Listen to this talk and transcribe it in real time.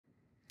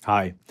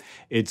Hi,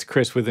 it's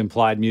Chris with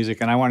Implied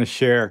Music, and I want to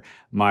share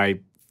my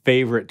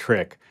favorite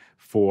trick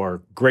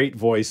for great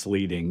voice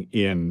leading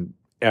in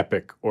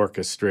epic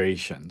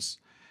orchestrations.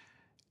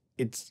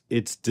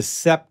 It's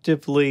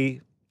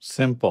deceptively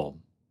simple.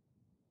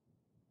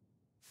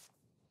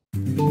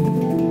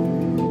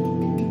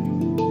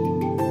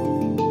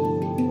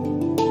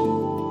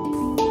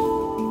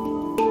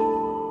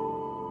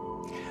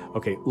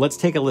 Okay, let's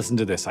take a listen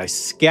to this. I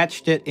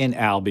sketched it in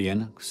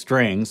Albion,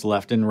 strings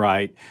left and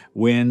right,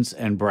 winds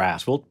and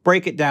brass. We'll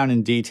break it down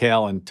in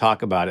detail and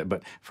talk about it,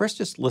 but first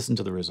just listen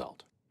to the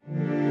result.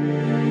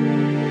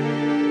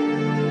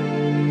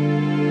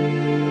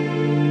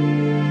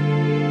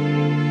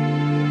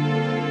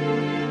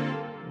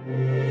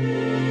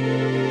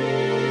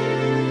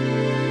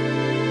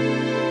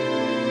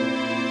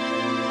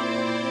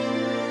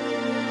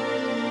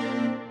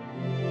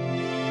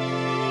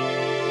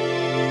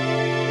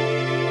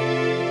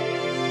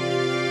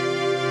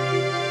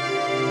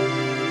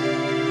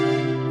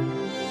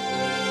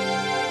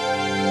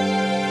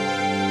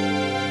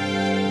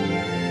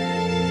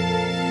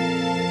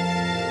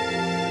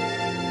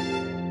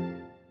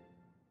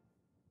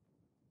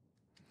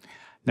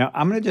 Now,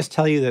 I'm going to just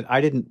tell you that I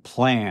didn't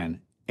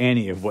plan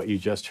any of what you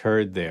just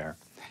heard there.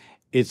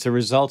 It's a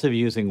result of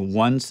using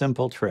one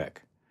simple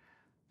trick: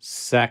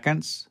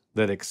 seconds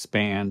that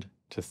expand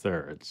to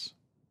thirds.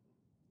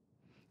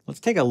 Let's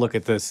take a look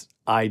at this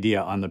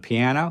idea on the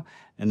piano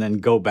and then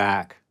go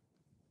back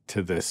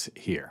to this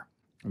here.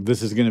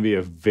 This is going to be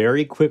a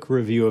very quick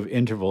review of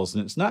intervals,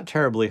 and it's not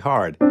terribly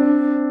hard.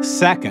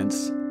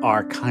 Seconds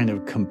are kind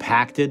of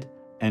compacted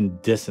and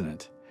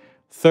dissonant.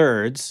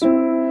 Thirds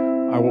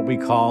are what we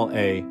call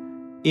a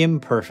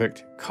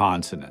imperfect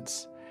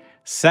consonance.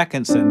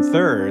 Seconds and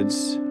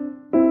thirds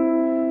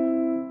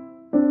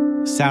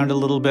sound a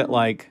little bit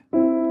like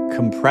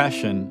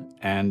compression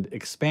and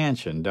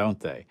expansion, don't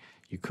they?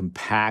 You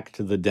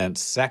compact the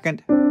dense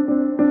second,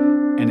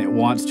 and it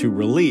wants to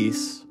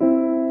release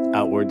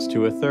outwards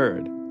to a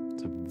third.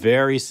 It's a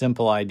very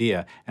simple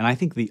idea, and I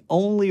think the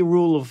only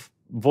rule of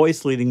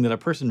voice leading that a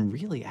person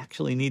really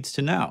actually needs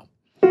to know.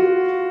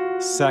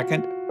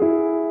 Second,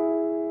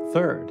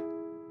 third.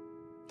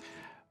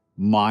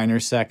 Minor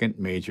second,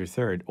 major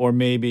third, or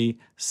maybe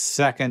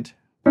second,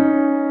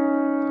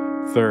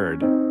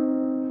 third,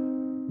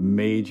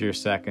 major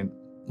second,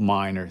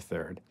 minor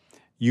third.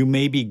 You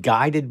may be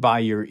guided by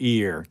your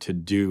ear to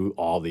do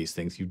all these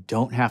things. You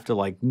don't have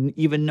to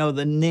even know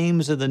the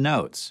names of the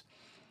notes.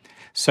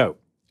 So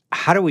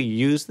how do we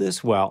use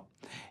this? Well,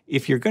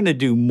 if you're going to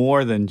do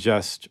more than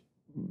just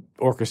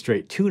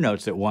orchestrate two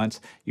notes at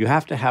once, you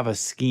have to have a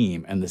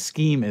scheme, and the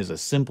scheme is a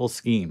simple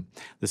scheme.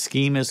 The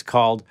scheme is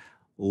called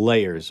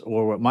layers,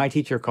 or what my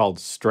teacher called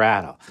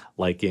strata,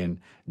 like in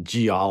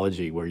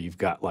geology, where you've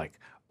got like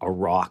a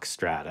rock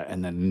strata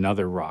and then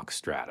another rock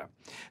strata.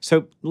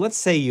 So let's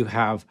say you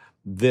have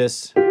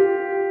this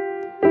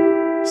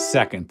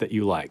second that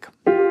you like.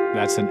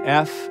 That's an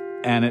F,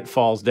 and it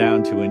falls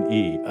down to an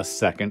E. A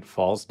second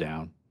falls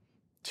down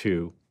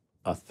to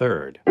a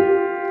third.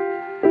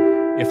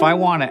 If I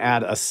want to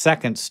add a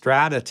second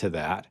strata to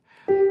that,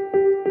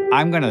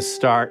 I'm going to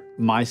start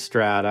my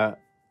strata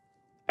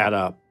at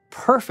a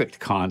perfect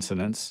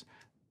consonance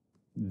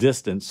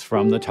distance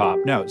from the top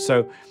note.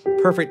 So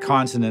perfect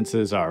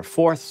consonances are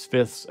fourths,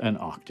 fifths, and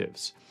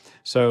octaves.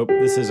 So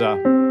this is a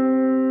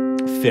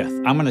fifth.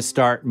 I'm going to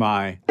start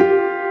my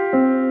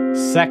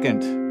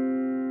second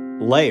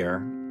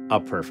layer a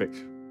perfect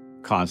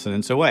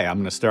consonance away. I'm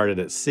going to start it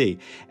at C.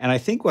 And I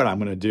think what I'm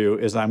going to do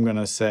is I'm going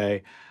to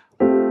say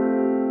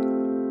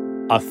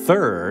a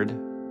third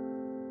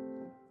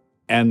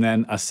and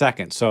then a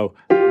second. So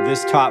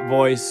this top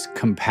voice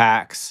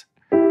compacts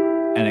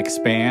and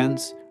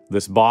expands.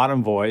 This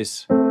bottom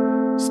voice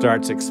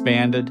starts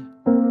expanded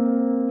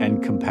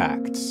and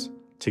compacts.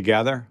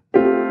 Together.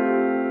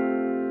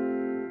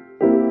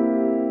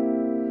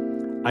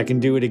 I can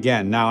do it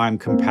again. Now I'm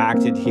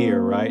compacted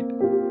here, right?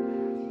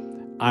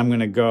 I'm going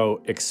to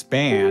go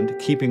expand,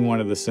 keeping one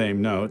of the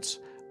same notes.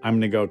 I'm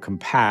going to go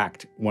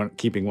compact,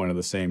 keeping one of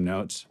the same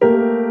notes.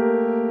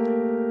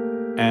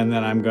 And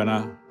then I'm going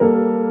to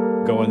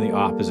go in the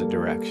opposite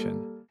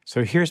direction.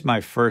 So here's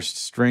my first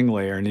string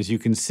layer, and as you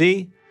can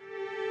see,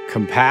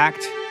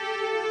 compact,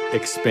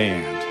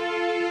 expand.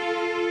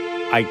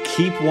 I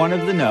keep one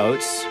of the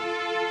notes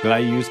that I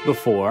used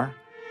before,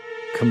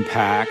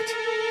 compact,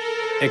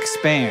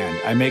 expand.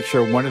 I make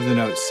sure one of the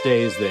notes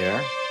stays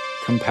there,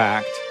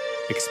 compact,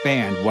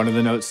 expand. One of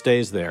the notes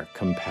stays there,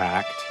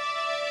 compact,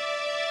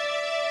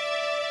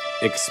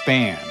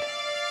 expand.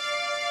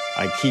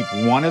 I keep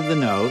one of the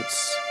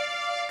notes,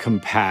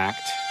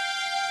 compact,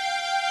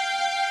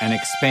 and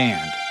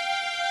expand.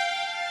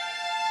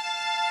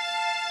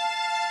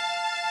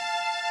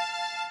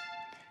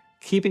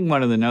 Keeping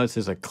one of the notes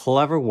is a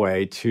clever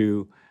way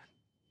to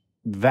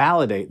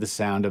validate the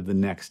sound of the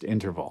next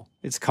interval.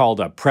 It's called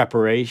a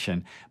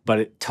preparation, but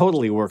it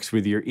totally works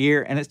with your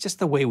ear, and it's just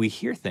the way we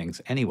hear things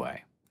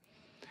anyway.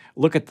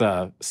 Look at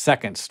the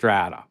second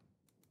strata.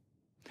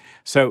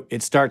 So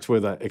it starts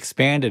with an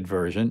expanded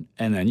version,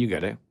 and then you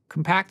get a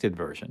compacted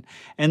version.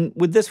 And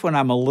with this one,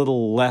 I'm a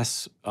little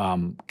less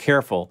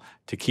careful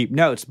to keep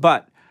notes,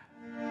 but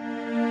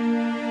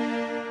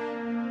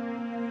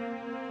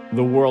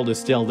the world is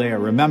still there.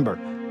 Remember,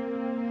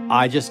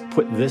 I just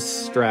put this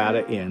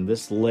strata in.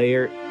 This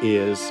layer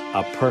is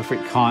a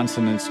perfect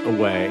consonance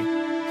away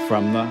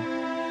from the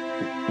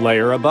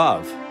layer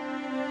above.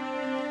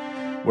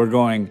 We're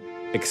going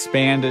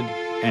expanded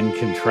and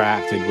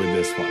contracted with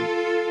this one.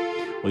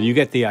 Well, you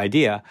get the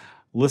idea.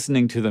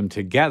 Listening to them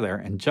together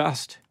and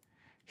just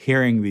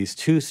hearing these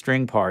two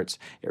string parts,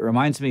 it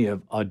reminds me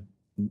of a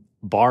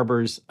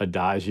Barber's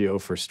Adagio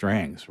for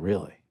strings,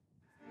 really.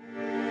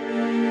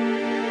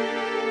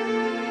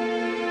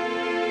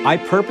 I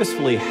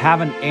purposefully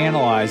haven't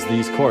analyzed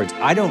these chords.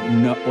 I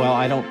don't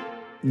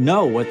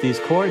know what these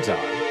chords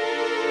are.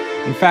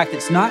 In fact,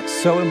 it's not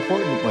so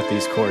important what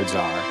these chords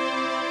are.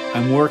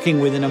 I'm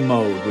working within a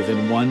mode,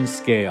 within one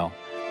scale,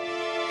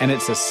 and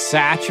it's a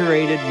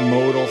saturated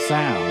modal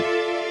sound.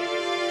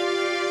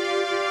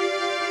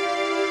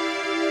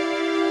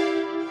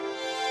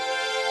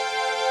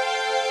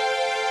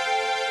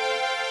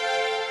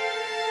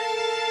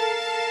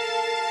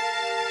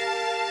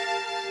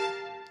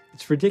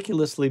 It's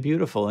ridiculously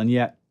beautiful, and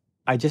yet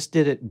I just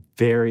did it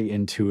very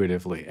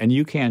intuitively, and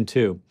you can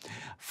too.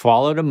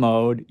 Follow the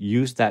mode,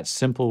 use that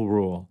simple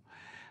rule.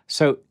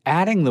 So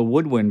adding the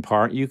woodwind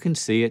part, you can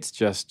see it's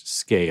just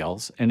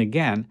scales, and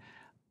again,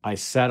 I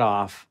set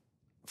off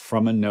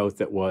from a note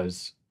that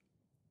was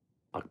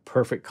a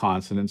perfect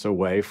consonance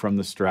away from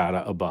the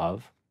strata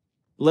above.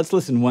 Let's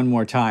listen one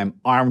more time,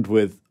 armed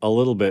with a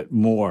little bit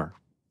more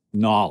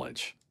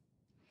knowledge.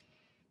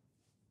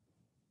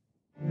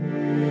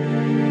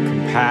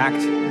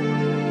 Compact,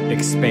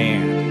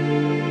 expand.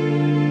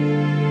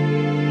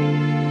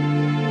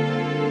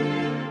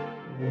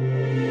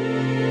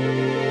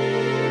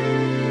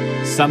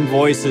 Some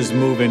voices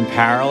move in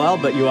parallel,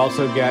 but you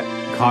also get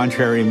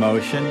contrary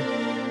motion.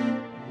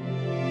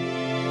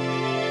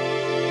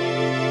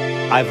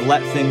 I've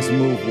let things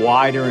move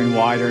wider and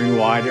wider and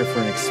wider for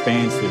an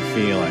expansive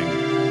feeling.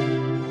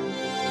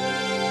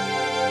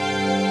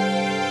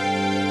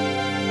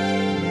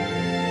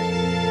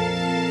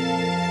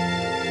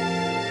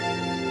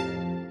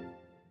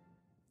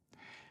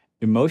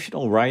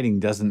 Emotional writing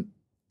doesn't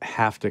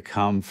have to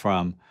come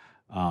from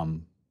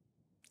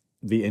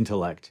the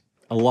intellect.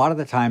 A lot of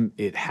the time,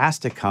 it has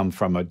to come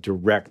from a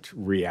direct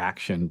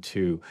reaction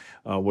to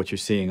what you're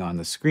seeing on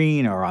the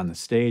screen or on the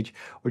stage,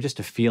 or just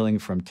a feeling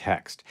from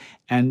text.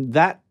 And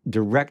that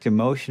direct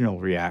emotional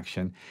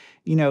reaction,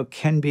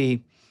 can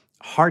be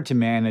hard to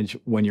manage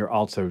when you're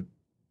also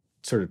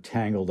sort of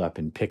tangled up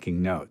in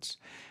picking notes.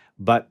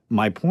 But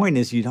my point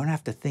is, you don't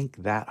have to think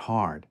that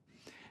hard.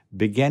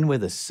 Begin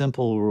with a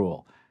simple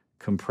rule: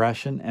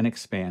 compression and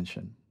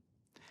expansion.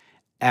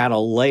 Add a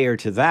layer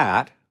to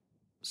that,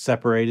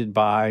 separated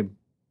by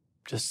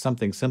just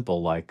something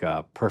simple like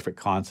perfect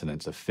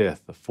consonants, a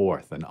fifth, a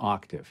fourth, an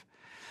octave.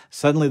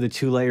 Suddenly the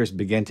two layers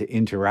begin to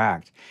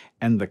interact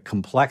and the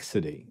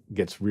complexity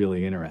gets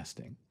really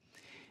interesting.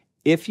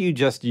 If you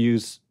just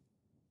use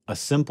a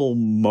simple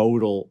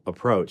modal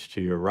approach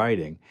to your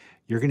writing,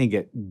 you're going to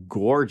get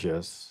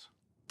gorgeous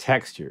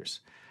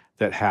textures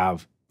that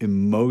have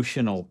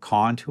emotional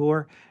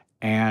contour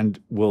and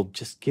will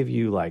just give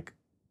you like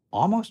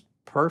almost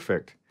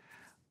perfect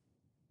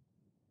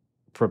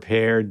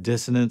prepared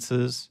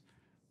dissonances,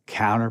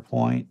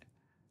 counterpoint,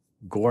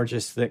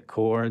 gorgeous thick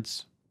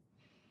chords.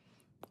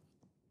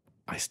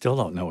 I still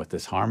don't know what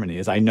this harmony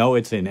is. I know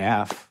it's in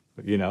F,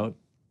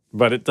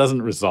 but it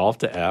doesn't resolve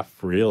to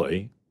F,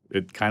 really.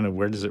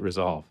 Where does it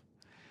resolve?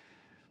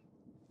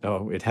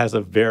 Oh, it has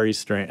a very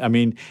strange,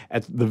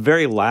 at the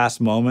very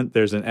last moment,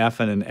 there's an F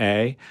and an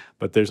A,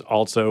 but there's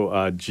also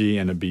a G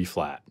and a B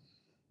flat.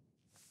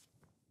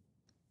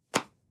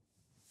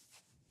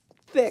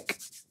 Thick.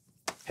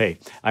 Hey,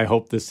 I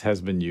hope this has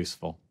been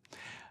useful.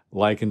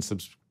 Like and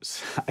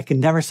subscribe. I can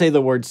never say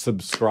the word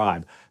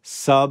subscribe.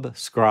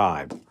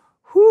 Subscribe.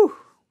 Whew.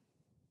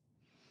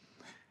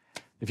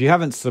 If you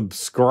haven't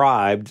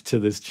subscribed to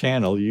this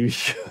channel, you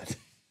should.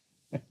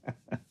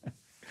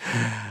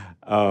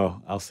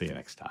 Oh, I'll see you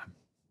next time.